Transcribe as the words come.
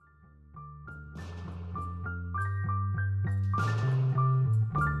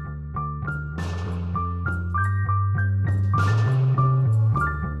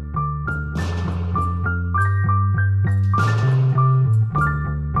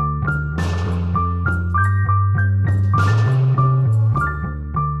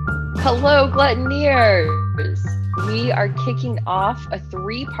Hello, Gluttoneers! We are kicking off a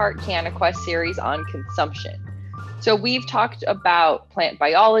 3-part CannaQuest series on consumption. So we've talked about plant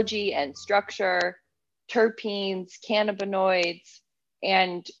biology and structure, terpenes, cannabinoids,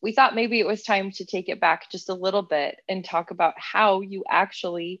 and we thought maybe it was time to take it back just a little bit and talk about how you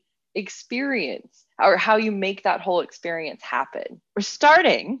actually experience or how you make that whole experience happen. We're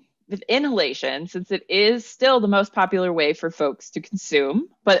starting with inhalation, since it is still the most popular way for folks to consume.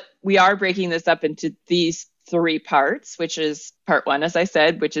 But we are breaking this up into these 3 parts, which is part 1, as I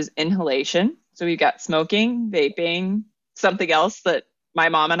said, which is inhalation. So we've got smoking, vaping, something else that my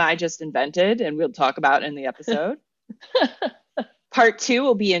mom and I just invented, and we'll talk about in the episode. Part 2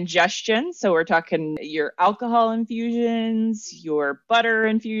 will be ingestion. So we're talking your alcohol infusions, your butter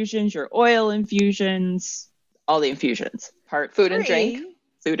infusions, your oil infusions, all the infusions. Part Food 3, and drink.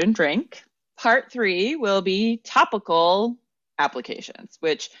 Food and drink. Part 3 will be topical applications,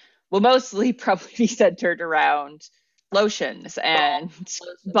 which will mostly probably be centered around lotions and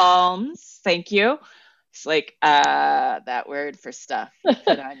balms. Thank you. It's like that word for stuff you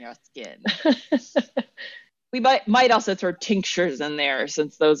put on your skin. We might also throw tinctures in there,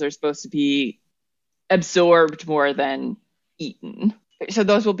 since those are supposed to be absorbed more than eaten. So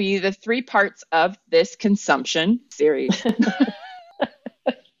those will be the 3 parts of this consumption series.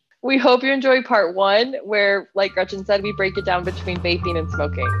 We hope you enjoy part 1, where, like Gretchen said, we break it down between vaping and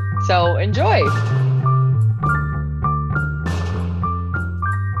smoking. So enjoy.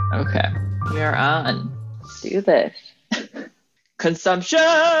 Okay, we are on. Let's do this. Consumption,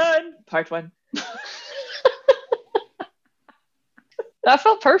 part 1. That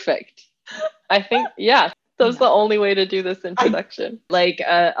felt perfect. I think, yeah, that's the only way to do this introduction.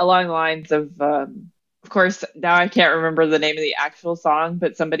 Along the lines of course, now I can't remember the name of the actual song,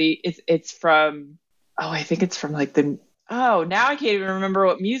 but it's from, I think it's from now I can't even remember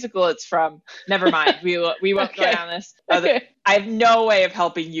what musical it's from. Never mind. We won't go down this. I have no way of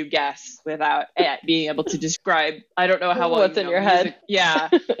helping you guess without being able to describe. I don't know how well what's in your head. Yeah.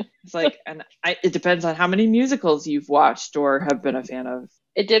 It's it depends on how many musicals you've watched or have been a fan of.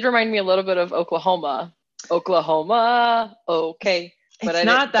 It did remind me a little bit of Oklahoma. Oklahoma, okay. But it's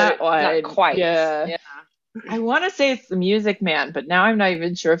not that wide. Not quite. Yeah. I want to say it's the Music Man, but now I'm not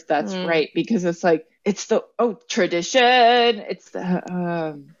even sure if that's right, because it's the tradition. It's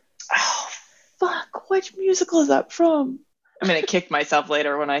the which musical is that from? I'm gonna kick myself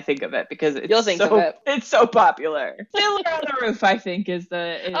later when I think of it, because it's so popular. Fiddler on the Roof, I think, is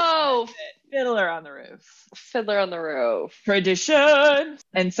Fiddler on the Roof. Fiddler on the Roof. Tradition.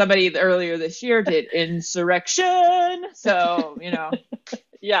 And somebody earlier this year did Insurrection. So,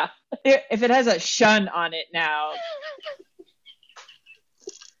 Yeah. If it has a shun on it now,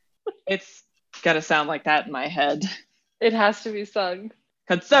 it's got to sound like that in my head. It has to be sung.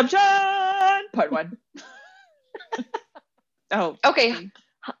 Consumption, part 1. Okay.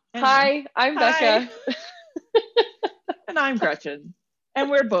 Hi, I'm Becca. And I'm Gretchen. And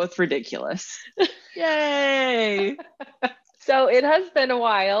we're both ridiculous. Yay! So it has been a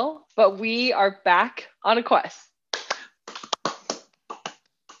while, but we are back on a quest.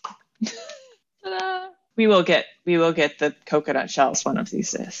 Ta-da! We will get the coconut shells one of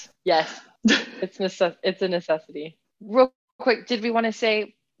these days. Yes. It's a necessity. Real quick, did we want to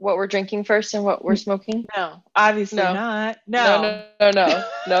say what we're drinking first and what we're smoking? No, obviously not. No.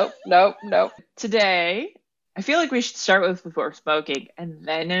 Nope. Today, I feel like we should start with what we're smoking and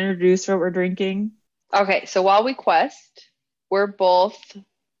then introduce what we're drinking. Okay, so while we quest, we're both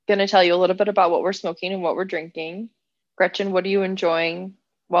going to tell you a little bit about what we're smoking and what we're drinking. Gretchen, what are you enjoying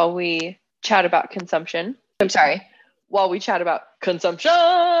while we chat about consumption? I'm sorry, while we chat about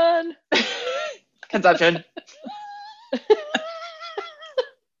consumption. Consumption.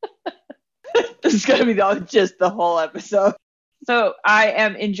 This is going to be just the whole episode. So I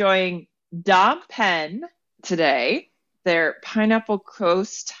am enjoying Dom Pen today. Their Pineapple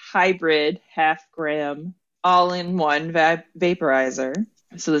Coast Hybrid half-gram all-in-one vaporizer.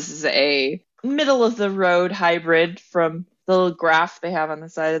 So this is a middle-of-the-road hybrid from the little graph they have on the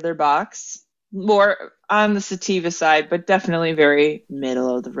side of their box. More on the sativa side, but definitely very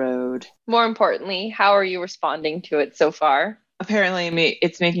middle of the road. More importantly, how are you responding to it so far? Apparently,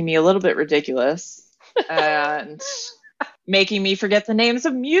 it's making me a little bit ridiculous and making me forget the names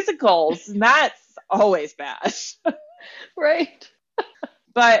of musicals. And that's always bad. Right.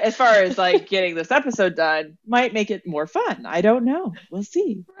 But as far as getting this episode done, might make it more fun. I don't know. We'll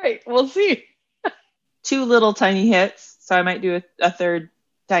see. Right. We'll see. 2 little tiny hits. So I might do a third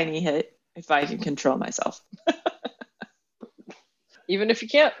tiny hit if I can control myself. Even if you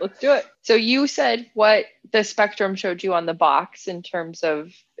can't, let's do it. So you said what the spectrum showed you on the box in terms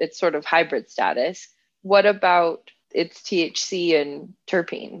of its sort of hybrid status. What about its THC and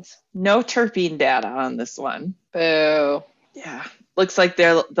terpenes? No terpene data on this one. Boo. Yeah. Looks like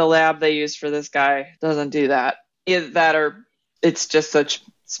the lab they used for this guy doesn't do that. Either that or it's just such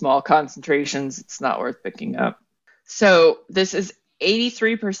small concentrations, it's not worth picking up. So this is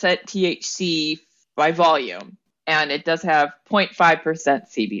 83% THC by volume, and it does have 0.5%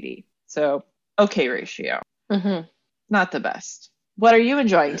 CBD. So okay ratio. Mm-hmm. Not the best. What are you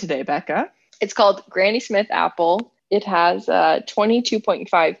enjoying today, Becca? It's called Granny Smith Apple. It has 22.5%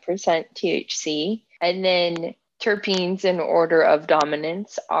 THC. And then terpenes in order of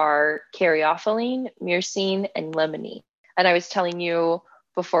dominance are caryophyllene, myrcene, and limonene. And I was telling you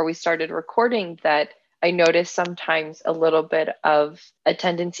before we started recording that I noticed sometimes a little bit of a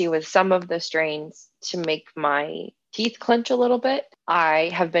tendency with some of the strains to make my teeth clench a little bit.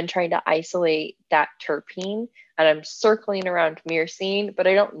 I have been trying to isolate that terpene, and I'm circling around myrcene, but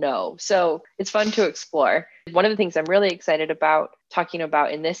I don't know. So it's fun to explore. One of the things I'm really excited about talking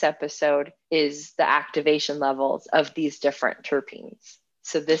about in this episode is the activation levels of these different terpenes.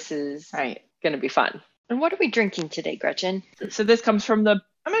 So this is going to be fun. And what are we drinking today, Gretchen? So this comes from I'm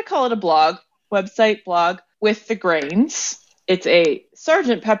going to call it a blog with the grains. It's a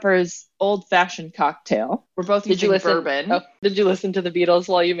Sgt. Pepper's Old Fashioned cocktail. We're both using bourbon. Oh, did you listen to the Beatles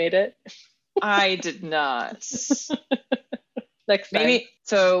while you made it? I did not. Next time. Maybe.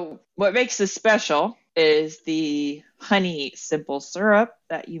 So what makes this special is the honey simple syrup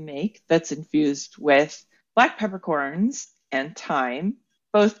that you make that's infused with black peppercorns and thyme.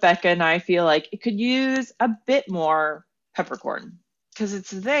 Both Becca and I feel like it could use a bit more peppercorn because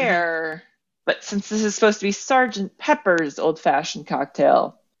it's there. But since this is supposed to be Sgt. Pepper's old-fashioned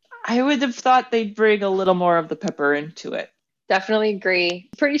cocktail, I would have thought they'd bring a little more of the pepper into it. Definitely agree.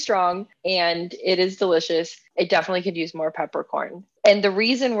 Pretty strong, and it is delicious. It definitely could use more peppercorn. And the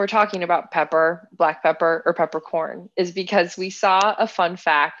reason we're talking about pepper, black pepper, or peppercorn is because we saw a fun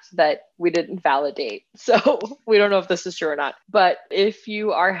fact that we didn't validate. So we don't know if this is true or not. But if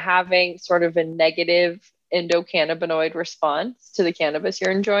you are having sort of a negative endocannabinoid response to the cannabis you're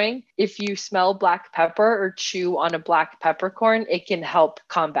enjoying, if you smell black pepper or chew on a black peppercorn, it can help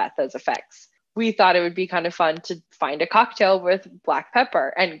combat those effects. We thought it would be kind of fun to find a cocktail with black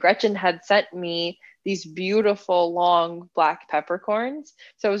pepper. And Gretchen had sent me these beautiful long black peppercorns.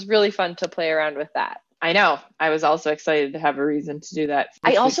 So it was really fun to play around with that. I know. I was also excited to have a reason to do that.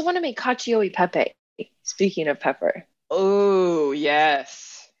 I also want to make cacio e pepe. Speaking of pepper. Oh,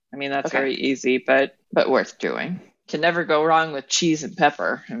 yes. I mean, that's very easy, but worth doing. Can never go wrong with cheese and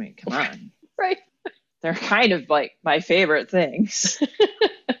pepper. I mean, come on. Right. They're kind of like my favorite things.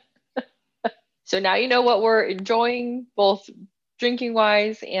 So now you know what we're enjoying, both drinking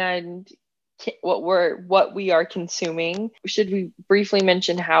wise and what we are consuming. Should we briefly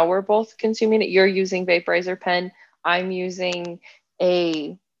mention how we're both consuming it? You're using vaporizer pen. I'm using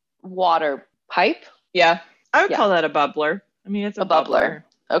a water pipe. Yeah, I would call that a bubbler. I mean, it's a bubbler.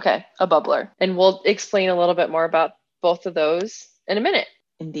 Okay, a bubbler. And we'll explain a little bit more about both of those in a minute.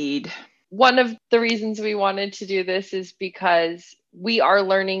 Indeed. One of the reasons we wanted to do this is because we are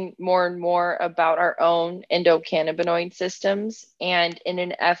learning more and more about our own endocannabinoid systems. And in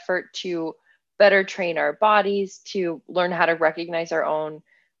an effort to better train our bodies, to learn how to recognize our own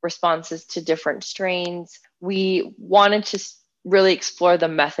responses to different strains, we wanted to really explore the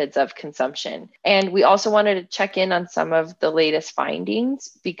methods of consumption. And we also wanted to check in on some of the latest findings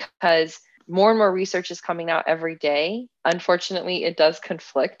because more and more research is coming out every day. Unfortunately, it does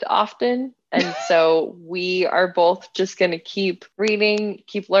conflict often. And so we are both just going to keep reading,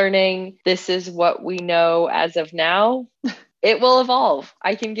 keep learning. This is what we know as of now. It will evolve.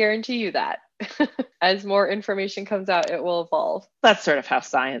 I can guarantee you that. As more information comes out, it will evolve. That's sort of how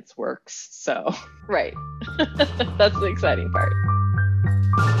science works. So, right. That's the exciting part.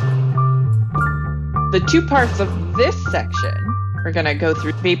 The two parts of this section, we're going to go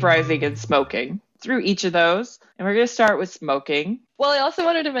through vaporizing and smoking through each of those. And we're going to start with smoking. Well, I also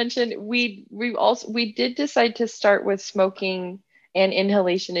wanted to mention we did decide to start with smoking and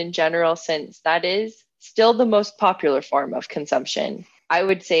inhalation in general, since that is still the most popular form of consumption. I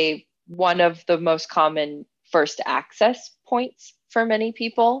would say one of the most common first access points for many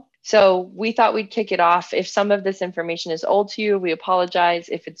people. So we thought we'd kick it off. If some of this information is old to you, we apologize.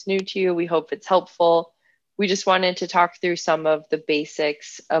 If it's new to you, we hope it's helpful. We just wanted to talk through some of the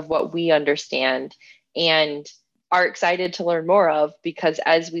basics of what we understand and are excited to learn more of, because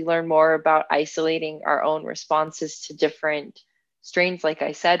as we learn more about isolating our own responses to different strains, like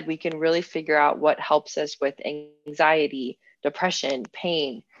I said, we can really figure out what helps us with anxiety, depression,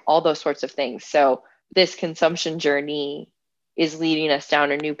 pain, all those sorts of things. So this consumption journey is leading us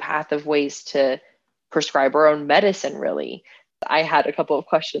down a new path of ways to prescribe our own medicine, really. I had a couple of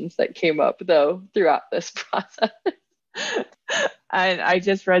questions that came up, though, throughout this process. I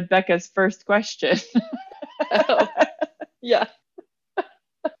just read Becca's first question. Oh, yeah.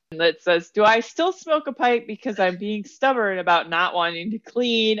 That says, do I still smoke a pipe because I'm being stubborn about not wanting to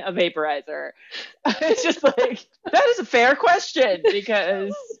clean a vaporizer? It's just like, that is a fair question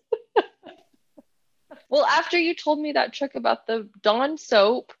because... Well, after you told me that trick about the Dawn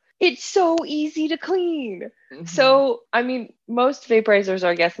soap, it's so easy to clean. Mm-hmm. So, I mean, most vaporizers,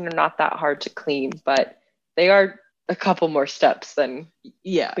 I guess, are not that hard to clean, but they are a couple more steps than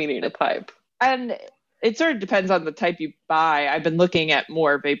cleaning a pipe. And it sort of depends on the type you buy. I've been looking at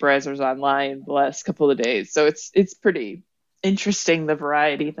more vaporizers online the last couple of days, so it's pretty interesting, the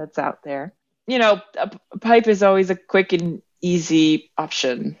variety that's out there. You know, a pipe is always a quick and easy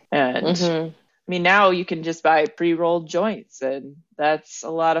option. And I mean, now you can just buy pre-rolled joints, and that's a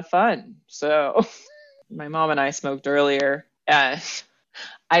lot of fun. So my mom and I smoked earlier. I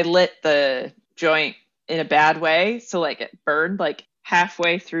lit the joint in a bad way, so like it burned like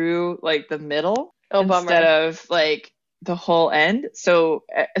halfway through like the middle instead of like the whole end. So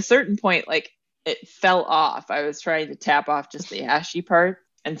at a certain point, like it fell off. I was trying to tap off just the ashy part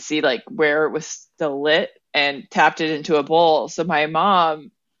and see like where it was still lit, and tapped it into a bowl. So my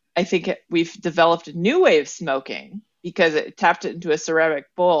mom, I think we've developed a new way of smoking because it tapped it into a ceramic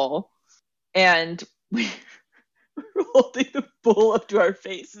bowl, and we were holding the bowl up to our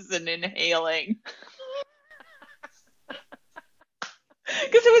faces and inhaling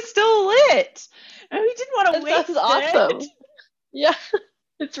because it was still lit and we didn't want to waste it. That's awesome. Yeah,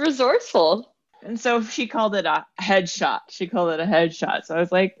 it's resourceful. And so she called it a headshot. So I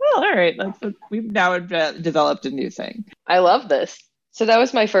was like, well, all right, we've now developed a new thing. I love this. So that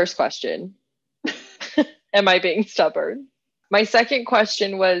was my first question. Am I being stubborn? My second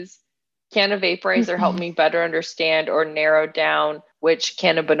question was, can a vaporizer help me better understand or narrow down which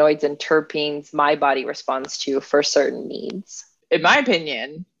cannabinoids and terpenes my body responds to for certain needs? In my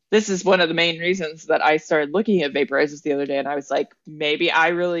opinion, this is one of the main reasons that I started looking at vaporizers the other day. And I was like, maybe I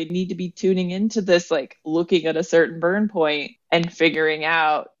really need to be tuning into this, like looking at a certain burn point and figuring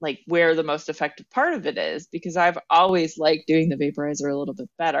out like where the most effective part of it is, because I've always liked doing the vaporizer a little bit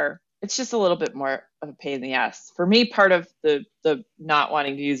better. It's just a little bit more of a pain in the ass. For me, part of the not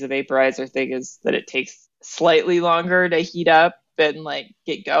wanting to use a vaporizer thing is that it takes slightly longer to heat up and like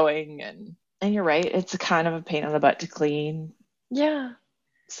get going. And you're right, it's a kind of a pain in the butt to clean. Yeah.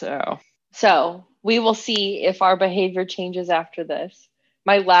 So we will see if our behavior changes after this.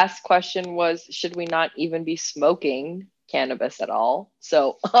 My last question was, should we not even be smoking cannabis at all?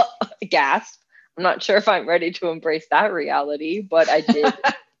 So gasp. I'm not sure if I'm ready to embrace that reality, but I did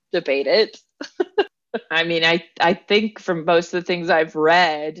debate it. I mean, I think from most of the things I've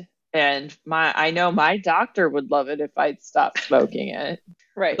read, and I know my doctor would love it if I'd stop smoking it.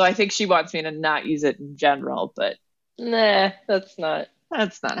 Right. So I think she wants me to not use it in general, but nah, that's not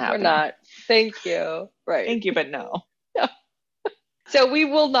happening. We're not. Thank you. Right. Thank you, but no. Yeah. So we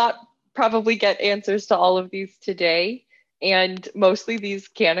will not probably get answers to all of these today. And mostly these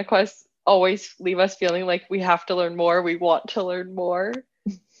CannaQuests always leave us feeling like we have to learn more. We want to learn more.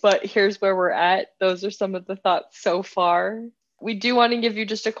 But here's where we're at. Those are some of the thoughts so far. We do want to give you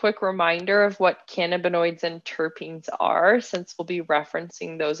just a quick reminder of what cannabinoids and terpenes are, since we'll be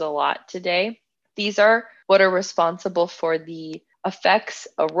referencing those a lot today. These are what are responsible for the effects,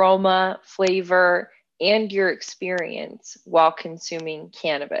 aroma, flavor, and your experience while consuming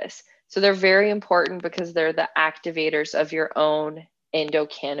cannabis. So they're very important because they're the activators of your own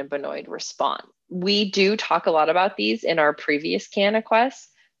endocannabinoid response. We do talk a lot about these in our previous CannaQuests,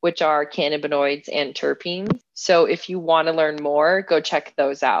 which are cannabinoids and terpenes. So if you want to learn more, go check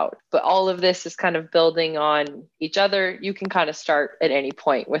those out. But all of this is kind of building on each other. You can kind of start at any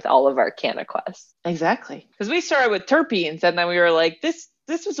point with all of our CannaQuests. Exactly. Because we started with terpenes and then we were like, this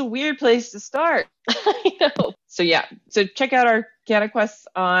was a weird place to start. I know. So yeah, so check out our CannaQuests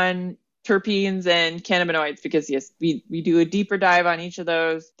on terpenes and cannabinoids, because yes, we do a deeper dive on each of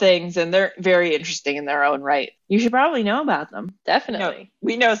those things, and they're very interesting in their own right. You should probably know about them. Definitely.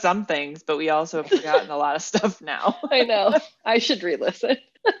 We know some things, but we also have forgotten a lot of stuff now. I know. I should re-listen.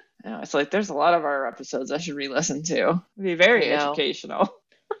 It's like there's a lot of our episodes I should re-listen to. It'd be very educational.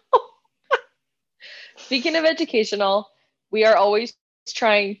 Speaking of educational, we are always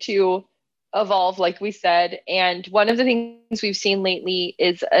trying to evolve, like we said. And one of the things we've seen lately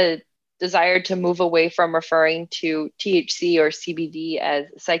is a desire to move away from referring to THC or CBD as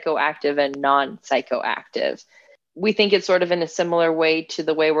psychoactive and non-psychoactive. we think it's sort of in a similar way to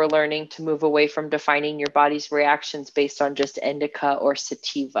the way we're learning to move away from defining your body's reactions based on just indica or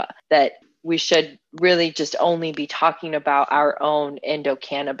sativa, that we should really just only be talking about our own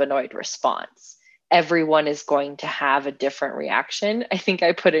endocannabinoid response. Everyone is going to have a different reaction. I think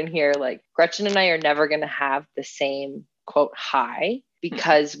I put in here, like, Gretchen and I are never going to have the same, quote, high,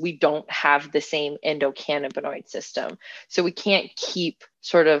 because we don't have the same endocannabinoid system. So we can't keep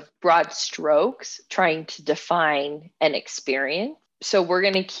sort of broad strokes trying to define an experience. So we're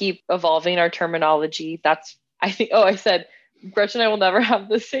going to keep evolving our terminology. That's, I think, I said, Gretchen and I will never have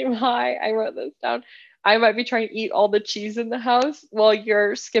the same high. I wrote this down. I might be trying to eat all the cheese in the house while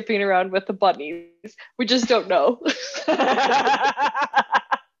you're skipping around with the bunnies. We just don't know.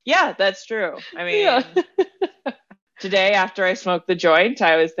 Yeah, that's true. I mean, today after I smoked the joint,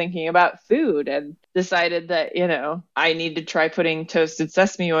 I was thinking about food and decided that, I need to try putting toasted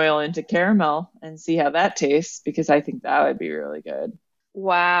sesame oil into caramel and see how that tastes, because I think that would be really good.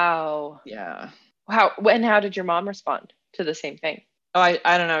 Wow. Yeah. How did your mom respond to the same thing? Oh, I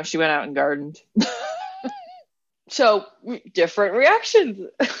don't know. She went out and gardened. So different reactions.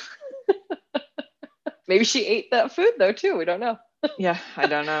 Maybe she ate that food though too. We don't know. Yeah, I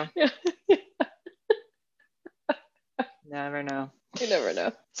don't know. Never know. You never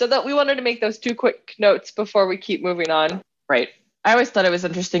know. So that we wanted to make those 2 quick notes before we keep moving on. Right. I always thought it was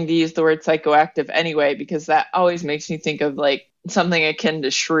interesting to use the word psychoactive anyway, because that always makes me think of like something akin to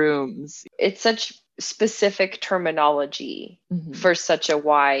shrooms. It's such specific terminology for such a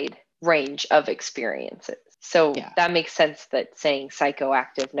wide range of experiences. So that makes sense that saying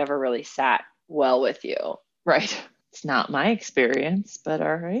psychoactive never really sat well with you. Right. It's not my experience, but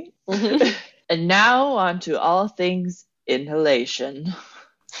all right. And now on to all things inhalation.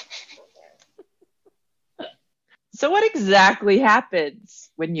 So what exactly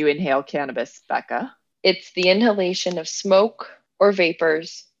happens when you inhale cannabis, Becca? It's the inhalation of smoke or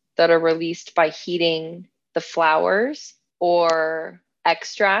vapors that are released by heating the flowers or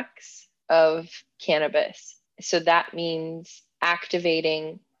extracts of cannabis. So that means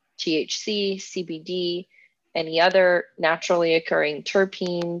activating THC, CBD, any other naturally occurring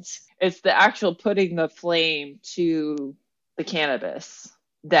terpenes. It's the actual putting the flame to the cannabis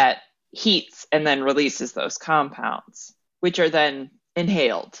that heats and then releases those compounds, which are then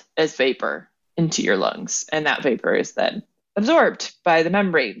inhaled as vapor into your lungs. And that vapor is then absorbed by the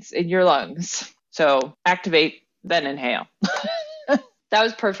membranes in your lungs. So activate, then inhale. That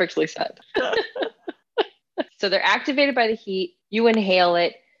was perfectly said. So they're activated by the heat, you inhale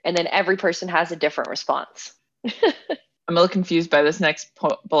it, and then every person has a different response. I'm a little confused by this next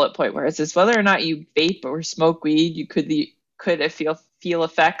bullet point where it says whether or not you vape or smoke weed, you could feel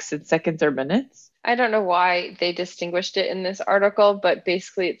effects in seconds or minutes. I don't know why they distinguished it in this article, but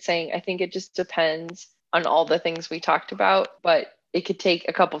basically it's saying, I think it just depends on all the things we talked about, but it could take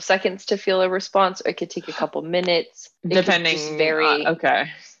a couple seconds to feel a response, or it could take a couple minutes. Depending, just vary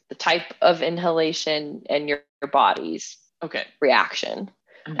the type of inhalation and your body's reaction.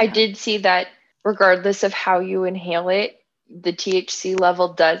 I did see that regardless of how you inhale it, the THC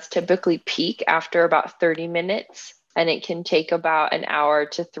level does typically peak after about 30 minutes, and it can take about an hour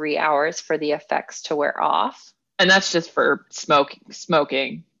to 3 hours for the effects to wear off. And that's just for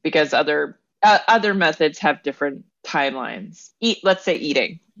smoking, because other methods have different timelines. Let's say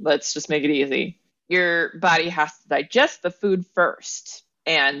eating. Let's just make it easy. Your body has to digest the food first,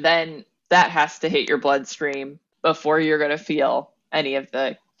 and then that has to hit your bloodstream before you're going to feel any of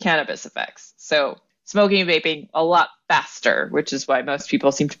the cannabis effects. So smoking and vaping a lot faster, which is why most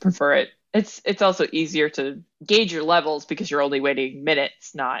people seem to prefer it. It's also easier to gauge your levels because you're only waiting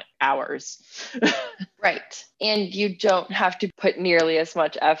minutes, not hours. Right. And you don't have to put nearly as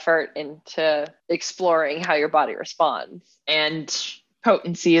much effort into exploring how your body responds. And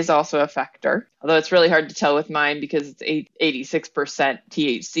potency is also a factor, although it's really hard to tell with mine because it's 86%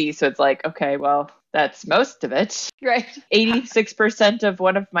 THC. So it's like, okay, well, that's most of it. Right. 86% of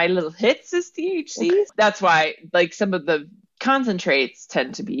one of my little hits is THC. That's why like some of the concentrates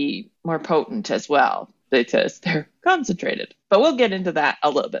tend to be more potent as well because they're concentrated. But we'll get into that a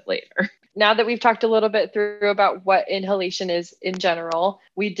little bit later. Now that we've talked a little bit through about what inhalation is in general,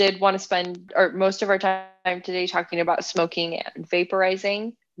 we did want to spend most of our time today talking about smoking and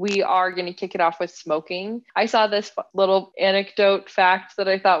vaporizing. We are going to kick it off with smoking. I saw this little anecdote fact that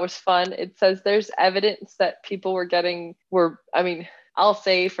I thought was fun. It says there's evidence that people I'll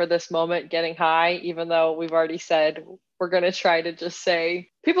say for this moment, getting high, even though we've already said we're going to try to just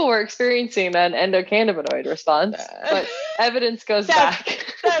say people were experiencing an endocannabinoid response, but evidence goes back.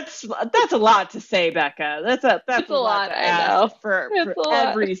 That's a lot to say, Becca. That's a lot to ask for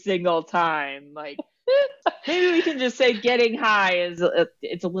every single time. Like, Maybe we can just say getting high is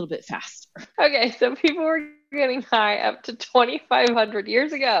it's a little bit faster. Okay, so people were getting high up to 2,500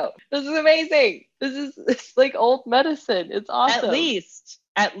 years ago. This is amazing. It's like old medicine. It's awesome. At least.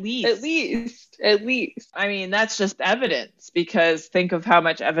 At least. I mean, that's just evidence, because think of how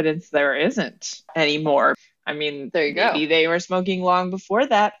much evidence there isn't anymore. I mean, there you go. Maybe they were smoking long before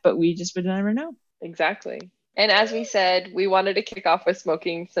that, but we just would never know. Exactly. And as we said, we wanted to kick off with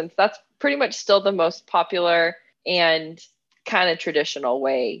smoking since that's pretty much still the most popular and kind of traditional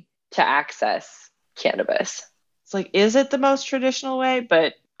way to access cannabis. It's like, is it the most traditional way?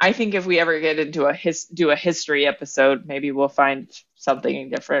 But I think if we ever get into do a history episode, maybe we'll find something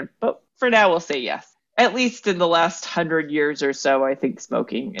different. But for now, we'll say yes. At least in the last 100 years or so, I think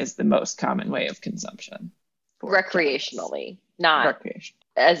smoking is the most common way of consumption. Recreationally, not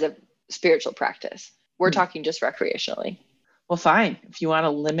as a spiritual practice. We're talking just recreationally. Well, fine. If you want to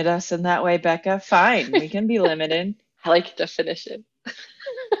limit us in that way, Becca, fine. We can be limited. I like definition.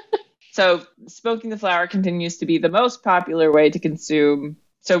 So smoking the flower continues to be the most popular way to consume.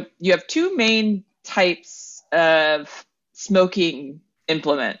 So you have two main types of smoking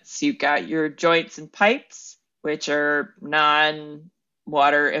implements. You've got your joints and pipes, which are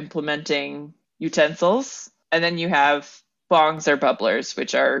non-water implementing utensils. And then you have bongs or bubblers,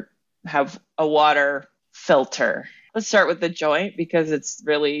 which have a water filter. Let's start with the joint because it's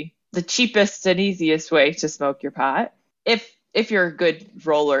really the cheapest and easiest way to smoke your pot. If you're a good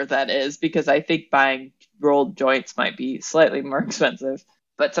roller, that is, because I think buying rolled joints might be slightly more expensive,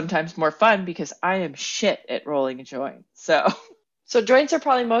 but sometimes more fun because I am shit at rolling a joint. So joints are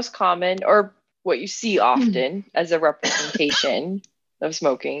probably most common, or what you see often as a representation of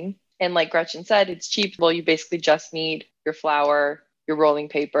smoking. And like Gretchen said, it's cheap. Well, you basically just need your flour, your rolling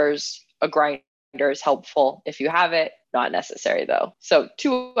papers, a grinder is helpful if you have it. Not necessary though. So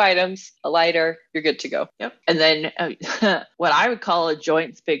 2 items, a lighter, you're good to go. Yep. And then what I would call a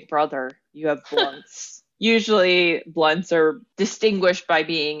joint's big brother, you have blunts. Usually blunts are distinguished by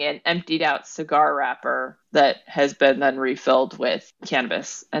being an emptied out cigar wrapper that has been then refilled with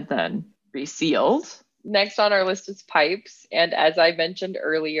cannabis and then resealed. Next on our list is pipes. And as I mentioned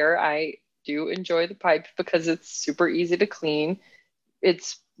earlier, I do enjoy the pipe because it's super easy to clean.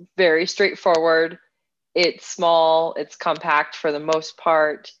 It's very straightforward. It's small. It's compact for the most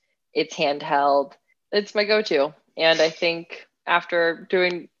part. It's handheld. It's my go-to. And I think after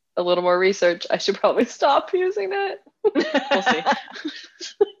doing a little more research, I should probably stop using it. We'll see.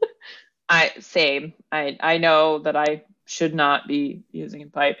 I know that I should not be using a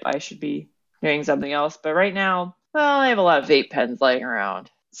pipe. I should be doing something else. But right now, well, I have a lot of vape pens laying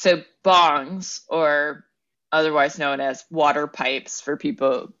around. So bongs, or otherwise known as water pipes for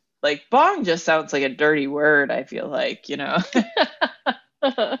people, like bong just sounds like a dirty word, I feel like, you know.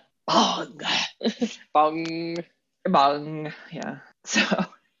 Bong. Bong. Bong. Yeah.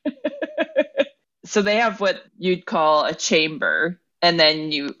 So they have what you'd call a chamber, and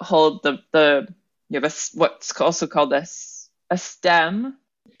then you hold you have what's also called a stem.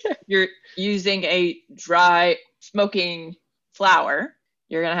 You're using a dry smoking flower.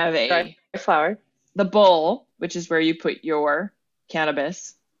 You're going to have dry flower. The bowl, which is where you put your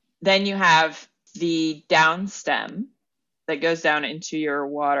cannabis. Then you have the down stem that goes down into your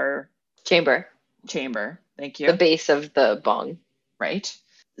water chamber. Thank you. The base of the bong. Right.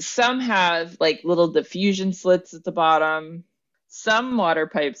 Some have like little diffusion slits at the bottom. Some water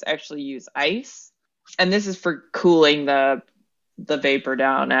pipes actually use ice. And this is for cooling the vapor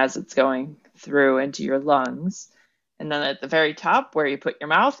down as it's going through into your lungs. And then at the very top where you put your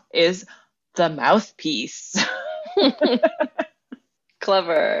mouth is the mouthpiece.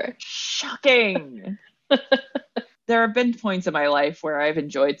 Clever. Shocking. There have been points in my life where I've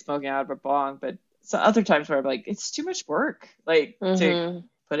enjoyed smoking out of a bong, but some other times where I'm like, it's too much work, like to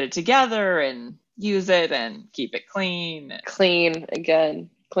put it together and use it and keep it clean. Cleaning.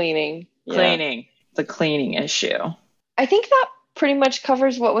 Cleaning. The cleaning issue. I think that pretty much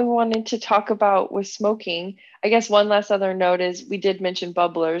covers what we wanted to talk about with smoking. I guess one last other note is we did mention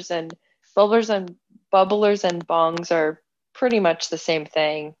bubblers and bongs are pretty much the same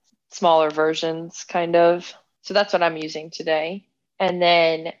thing, smaller versions kind of. So that's what I'm using today. And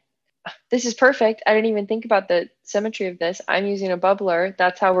then this is perfect. I didn't even think about the symmetry of this. I'm using a bubbler.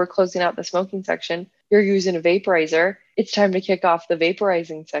 That's how we're closing out the smoking section. You're using a vaporizer. It's time to kick off the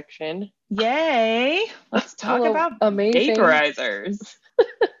vaporizing section. Yay! Let's talk about vaporizers.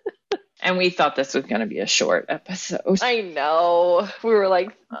 And we thought this was going to be a short episode. I know. We were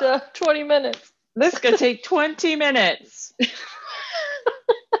like, 20 minutes. This could take 20 minutes.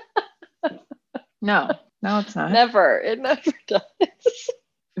 No, it's not. Never. It never does.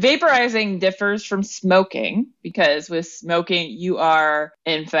 Vaporizing differs from smoking because with smoking, you are,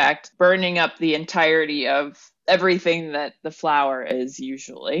 in fact, burning up the entirety of everything that the flower is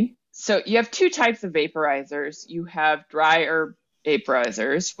usually. So you have two types of vaporizers. You have dry herb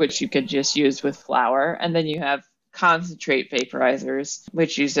vaporizers, which you could just use with flower. And then you have concentrate vaporizers,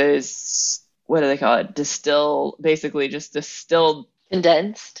 which uses, what do they call it? Basically just distilled.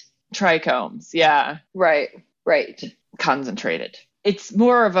 Condensed. Trichomes. Yeah. Right. Concentrated. It's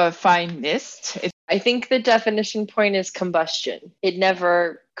more of a fine mist. I think the definition point is combustion. It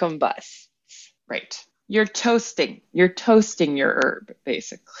never combusts. Right. You're toasting your herb,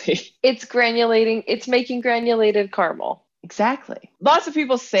 basically. It's granulating. It's making granulated caramel. Exactly. Lots of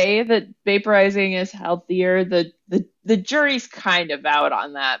people say that vaporizing is healthier. The jury's kind of out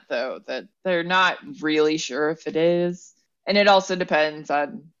on that, though, that they're not really sure if it is. And it also depends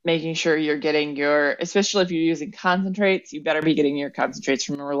on making sure you're getting especially if you're using concentrates, you better be getting your concentrates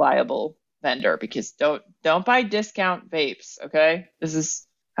from a reliable vendor, because don't buy discount vapes, okay? This is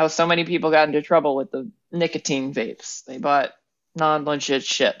how so many people got into trouble with the nicotine vapes. They bought non-legit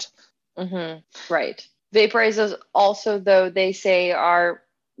shit. Mm-hmm. Right. Vaporizers also, though, they say are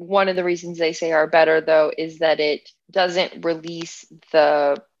one of the reasons they say are better, though, is that it doesn't release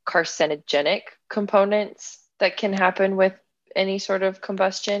the carcinogenic components that can happen with any sort of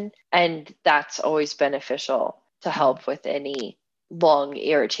combustion. And that's always beneficial to help with any lung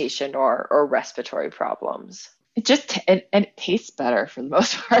irritation or respiratory problems. It tastes better for the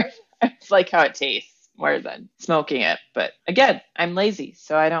most part. I like how it tastes more than smoking it. But again, I'm lazy,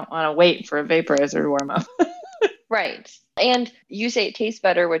 so I don't want to wait for a vaporizer to warm up. Right. And you say it tastes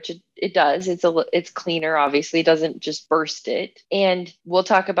better, which it does. It's cleaner, obviously. It doesn't just burst it. And we'll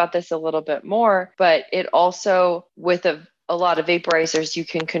talk about this a little bit more, but it also, with a lot of vaporizers, you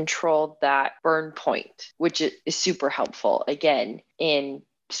can control that burn point, which is super helpful, again, in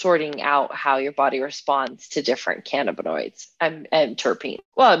sorting out how your body responds to different cannabinoids and terpenes.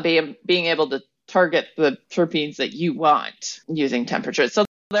 Well, being able to target the terpenes that you want using temperature. So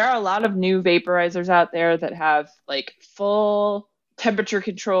there are a lot of new vaporizers out there that have like full temperature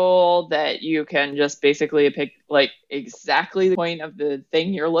control that you can just basically pick like exactly the point of the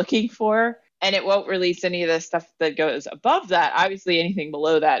thing you're looking for. And it won't release any of the stuff that goes above that. Obviously, anything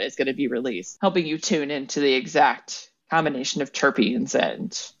below that is going to be released, helping you tune into the exact combination of terpenes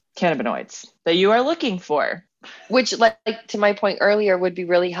and cannabinoids that you are looking for. Which, like to my point earlier, would be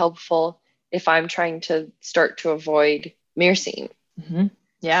really helpful if I'm trying to start to avoid myrcene. Mm-hmm.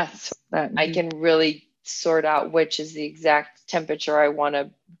 Yes. I can really sort out which is the exact temperature I want to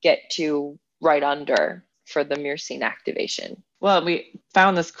get to right under for the myrcene activation. Well, we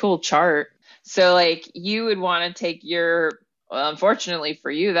found this cool chart. So like you would want to take unfortunately for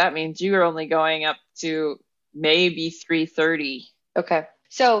you, that means you are only going up to maybe 330. Okay.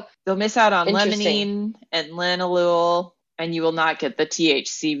 So you'll miss out on limonene and linalool, and you will not get the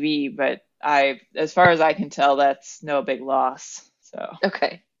THCV, but as far as I can tell, that's no big loss. So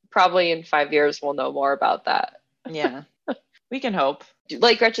okay. Probably in 5 years, we'll know more about that. Yeah. We can hope.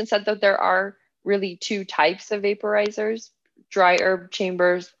 Like Gretchen said, that there are really two types of vaporizers: dry herb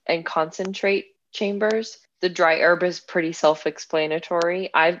chambers and concentrate chambers. The dry herb is pretty self-explanatory.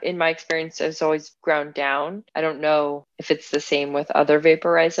 In my experience, has always ground down. I don't know if it's the same with other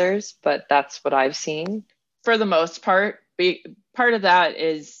vaporizers, but that's what I've seen. For the most part, part of that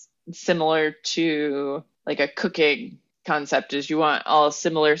is similar to like a cooking concept, is you want all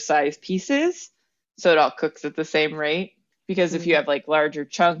similar size pieces so it all cooks at the same rate. Because if you have like larger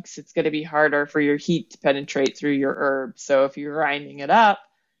chunks, it's going to be harder for your heat to penetrate through your herb. So if you're grinding it up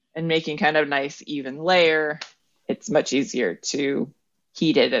and making kind of a nice even layer, it's much easier to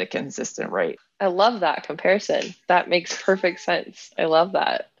heat it at a consistent rate. I love that comparison. That makes perfect sense. I love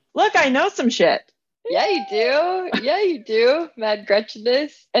that. Look, I know some shit. Yeah, you do. Yeah, you do. Mad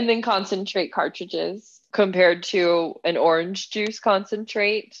Gretcheness. And then concentrate cartridges compared to an orange juice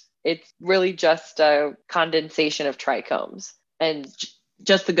concentrate. It's really just a condensation of trichomes and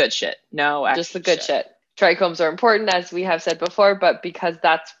just the good shit. No, just the good shit. Trichomes are important, as we have said before, but because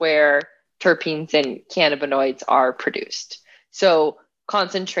that's where terpenes and cannabinoids are produced. So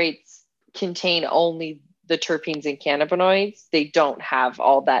concentrates contain only the terpenes and cannabinoids. They don't have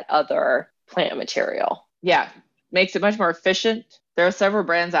all that other plant material. Yeah, makes it much more efficient. There are several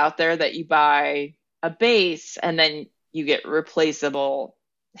brands out there that you buy a base and then you get replaceable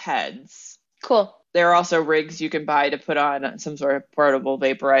heads. Cool. There are also rigs you can buy to put on some sort of portable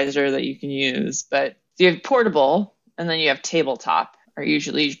vaporizer that you can use. But you have portable and then you have tabletop are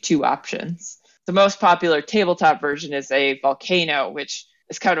usually two options. The most popular tabletop version is a Volcano, which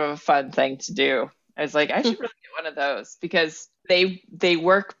is kind of a fun thing to do. I was like, I should really get one of those because they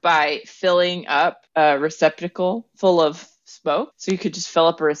work by filling up a receptacle full of smoke. So you could just fill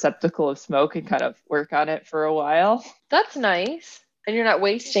up a receptacle of smoke and kind of work on it for a while. That's nice. And you're not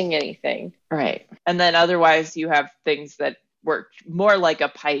wasting anything. Right. And then otherwise you have things that work more like a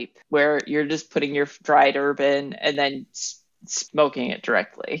pipe where you're just putting your dried herb in and then smoking it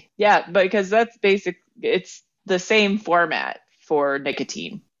directly. Yeah, because that's basic. It's the same format for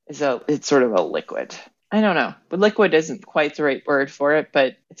nicotine. So it's sort of a liquid. I don't know, but liquid isn't quite the right word for it,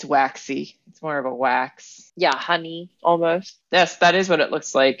 but it's waxy. It's more of a wax. Yeah, honey, almost. Yes, that is what it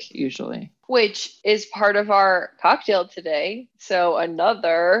looks like usually. Which is part of our cocktail today. So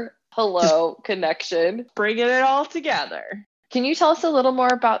another hello connection. Bringing it all together. Can you tell us a little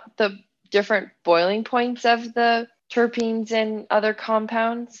more about the different boiling points of the terpenes and other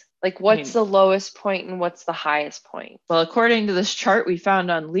compounds? Like what's the lowest point and what's the highest point? Well, according to this chart we found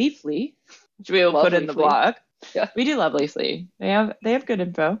on Leafly, which we will put in the blog. Yeah. We do love Leafly. They have good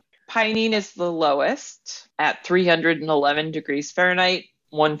info. Pinene is the lowest at 311 degrees Fahrenheit,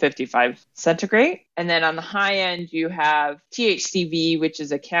 155 centigrade. And then on the high end, you have THCV, which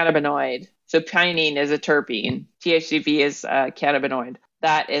is a cannabinoid. So pinene is a terpene. THCV is a cannabinoid.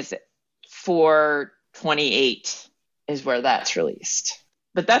 That is 428 is where that's released.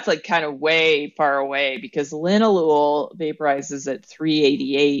 But that's like kind of way far away because linalool vaporizes at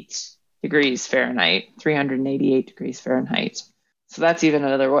 388 degrees Fahrenheit, 388 degrees Fahrenheit. So that's even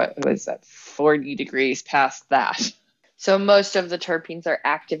another, what was that, 40 degrees past that. So most of the terpenes are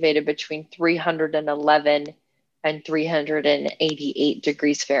activated between 311 and 388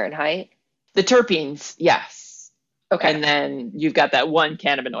 degrees Fahrenheit. The terpenes, yes. Okay. And then you've got that one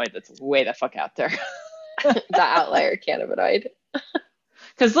cannabinoid that's way the fuck out there. The outlier cannabinoid.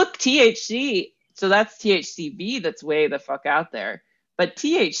 Because look, THC, so that's THCV that's way the fuck out there. But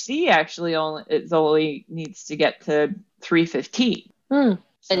THC actually only needs to get to 315. And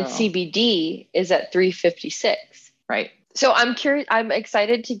CBD is at 356. Right. So I'm curious, I'm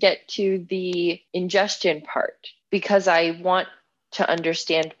excited to get to the ingestion part because I want to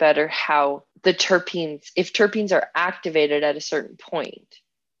understand better how the terpenes, if terpenes are activated at a certain point,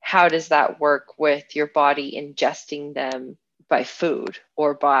 how does that work with your body ingesting them by food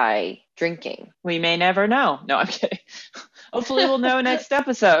or by drinking? We may never know. No, I'm kidding. Hopefully we'll know next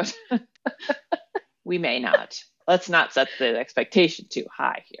episode. We may not. Let's not set the expectation too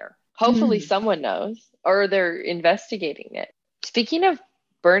high here. Hopefully someone knows or they're investigating it. Speaking of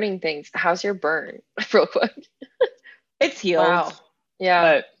burning things, how's your burn? Real quick. It's healed. Wow. Yeah.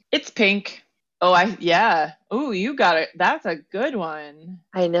 But it's pink. Oh, yeah. Oh, you got it. That's a good one.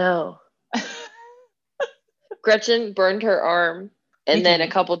 I know. Gretchen burned her arm, and then a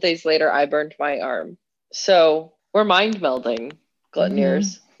couple days later, I burned my arm. So we're mind melding,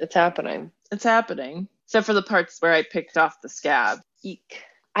 gluttoneers. It's happening. It's happening. Except for the parts where I picked off the scab. Eek.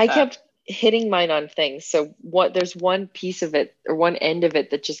 I kept hitting mine on things. So there's one piece of it or one end of it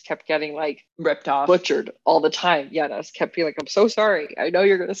that just kept getting like ripped off, butchered all the time. Yeah, and I just kept being like, I'm so sorry. I know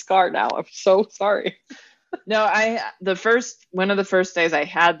you're gonna scar now. I'm so sorry. No, one of the first days I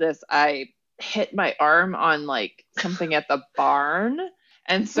had this, I hit my arm on like something at the barn.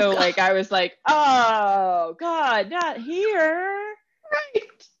 And so like I was like, oh God, not here. Right.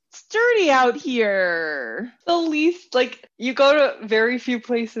 It's dirty out here. The least, like, you go to very few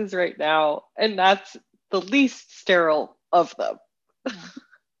places right now, and that's the least sterile of them.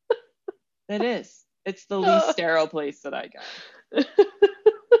 It is. It's the least sterile place that I got.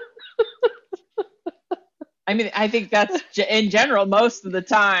 I mean, I think that's in general most of the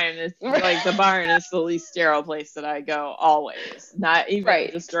time. It's like the barn is the least sterile place that I go always. Not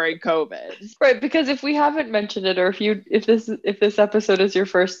even just during COVID. Right, because if we haven't mentioned it, or if this episode is your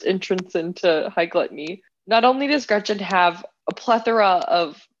first entrance into high gluttony, not only does Gretchen have a plethora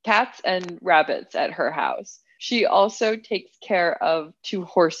of cats and rabbits at her house, she also takes care of 2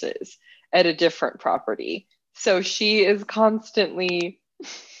 horses at a different property. So she is constantly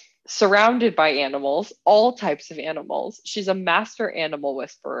surrounded by animals, all types of animals. She's a master animal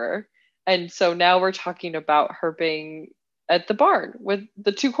whisperer. And so now we're talking about her being at the barn with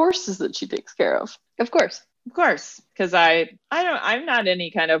the 2 horses that she takes care of. Of course. Because I'm not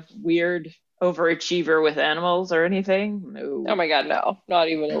any kind of weird overachiever with animals or anything. No. Oh my God, no. Not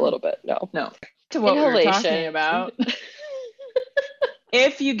even a little bit. No. To what we were talking about.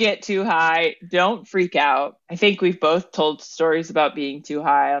 If you get too high, don't freak out. I think we've both told stories about being too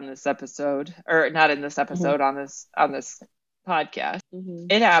high on this episode, or not in this episode, on this podcast.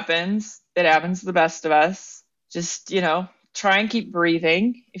 It happens. It happens to the best of us. Just, try and keep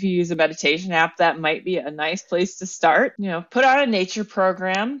breathing. If you use a meditation app, that might be a nice place to start. Put on a nature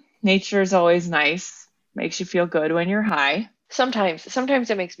program. Nature is always nice. Makes you feel good when you're high. Sometimes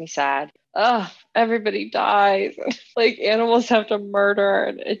it makes me sad. Ugh, everybody dies. Like animals have to murder,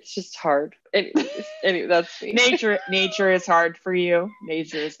 and it's just hard. Anyway, that's me. Nature is hard for you.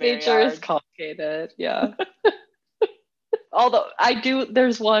 Nature is very hard. Is complicated. Yeah. Although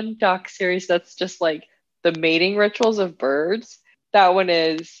there's one doc series that's just like the mating rituals of birds. That one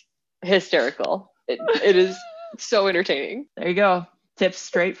is hysterical. It is so entertaining. There you go. Tips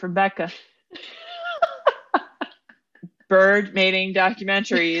straight from Becca. Bird mating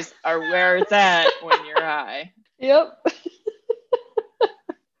documentaries are where it's at when you're high. Yep.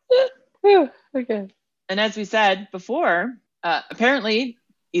 Okay. And as we said before, apparently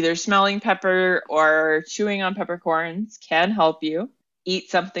either smelling pepper or chewing on peppercorns can help you.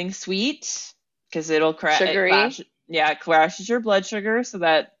 Eat something sweet because it'll crashes your blood sugar, so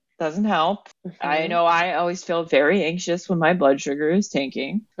that doesn't help. Mm-hmm. I know I always feel very anxious when my blood sugar is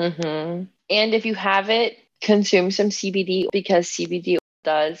tanking. Mm-hmm. And if you have it, consume some CBD, because CBD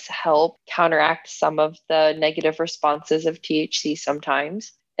does help counteract some of the negative responses of THC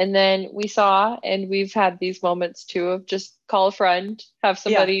sometimes. And then we've had these moments too of just call a friend, have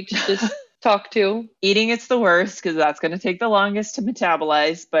somebody to just talk to. Eating it's the worst because that's going to take the longest to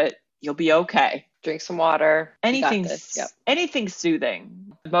metabolize, but you'll be okay. Drink some water. Anything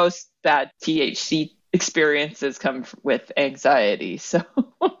soothing. Most bad THC experiences come with anxiety, so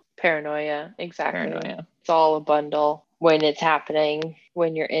paranoia. Exactly. Paranoia. It's all a bundle when it's happening,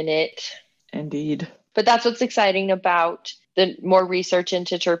 when you're in it. Indeed. But that's what's exciting about the more research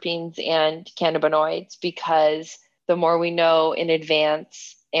into terpenes and cannabinoids, because the more we know in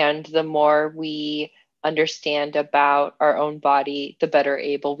advance and the more we understand about our own body, the better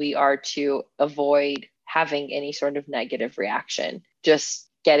able we are to avoid having any sort of negative reaction. Just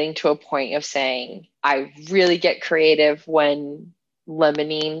getting to a point of saying, I really get creative when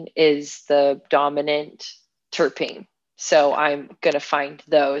limonene is the dominant terpene. So I'm going to find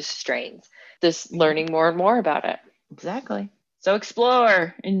those strains. Just learning more and more about it. Exactly. So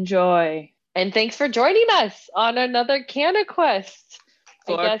explore, enjoy. And thanks for joining us on another CannaQuest.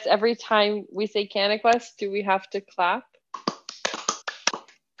 I guess every time we say CannaQuest, do we have to clap?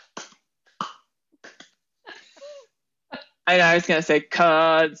 I was going to say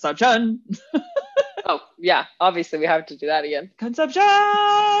consumption. Oh, yeah. Obviously, we have to do that again. Consumption!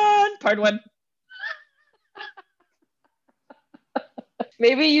 Part 1.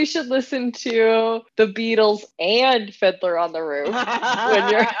 Maybe you should listen to the Beatles and Fiddler on the Roof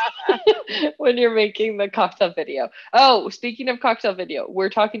when you're making the cocktail video. Oh, speaking of cocktail video, we're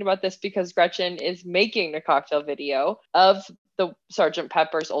talking about this because Gretchen is making the cocktail video of the Sgt.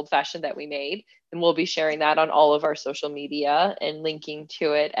 Pepper's Old Fashioned that we made, and we'll be sharing that on all of our social media and linking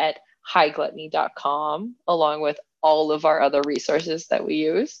to it at hightogluttony.com, along with all of our other resources that we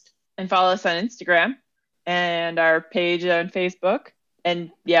used. And follow us on Instagram and our page on Facebook.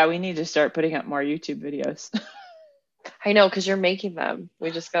 And yeah, we need to start putting up more YouTube videos. I know, because you're making them. We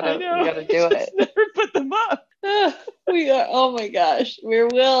gotta do it. Never put them up. We are. Oh my gosh, we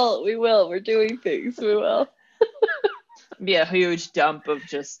will. We're doing things. We will. Be a huge dump of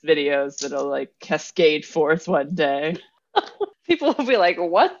just videos that'll like cascade forth one day. People will be like,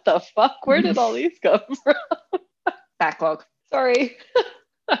 "What the fuck? Where did all these come from?" Backlog. Sorry.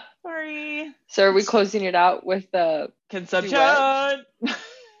 Sorry. So are we closing it out with the consumption?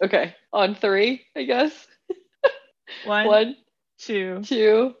 Okay. On 3, I guess. 1, 2,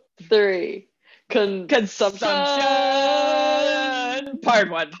 3. Consumption. Part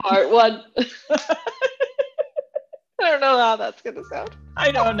 1. Part 1. I don't know how that's going to sound.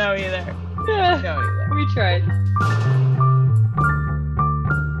 I don't know either. We tried.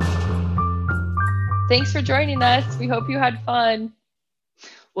 Thanks for joining us. We hope you had fun.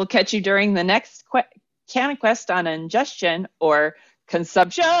 We'll catch you during the next CannaQuest on ingestion or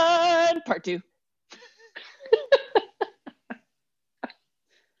consumption, part 2.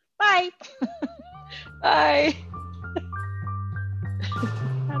 Bye. Bye.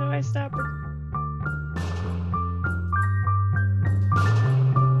 How do I stop recording?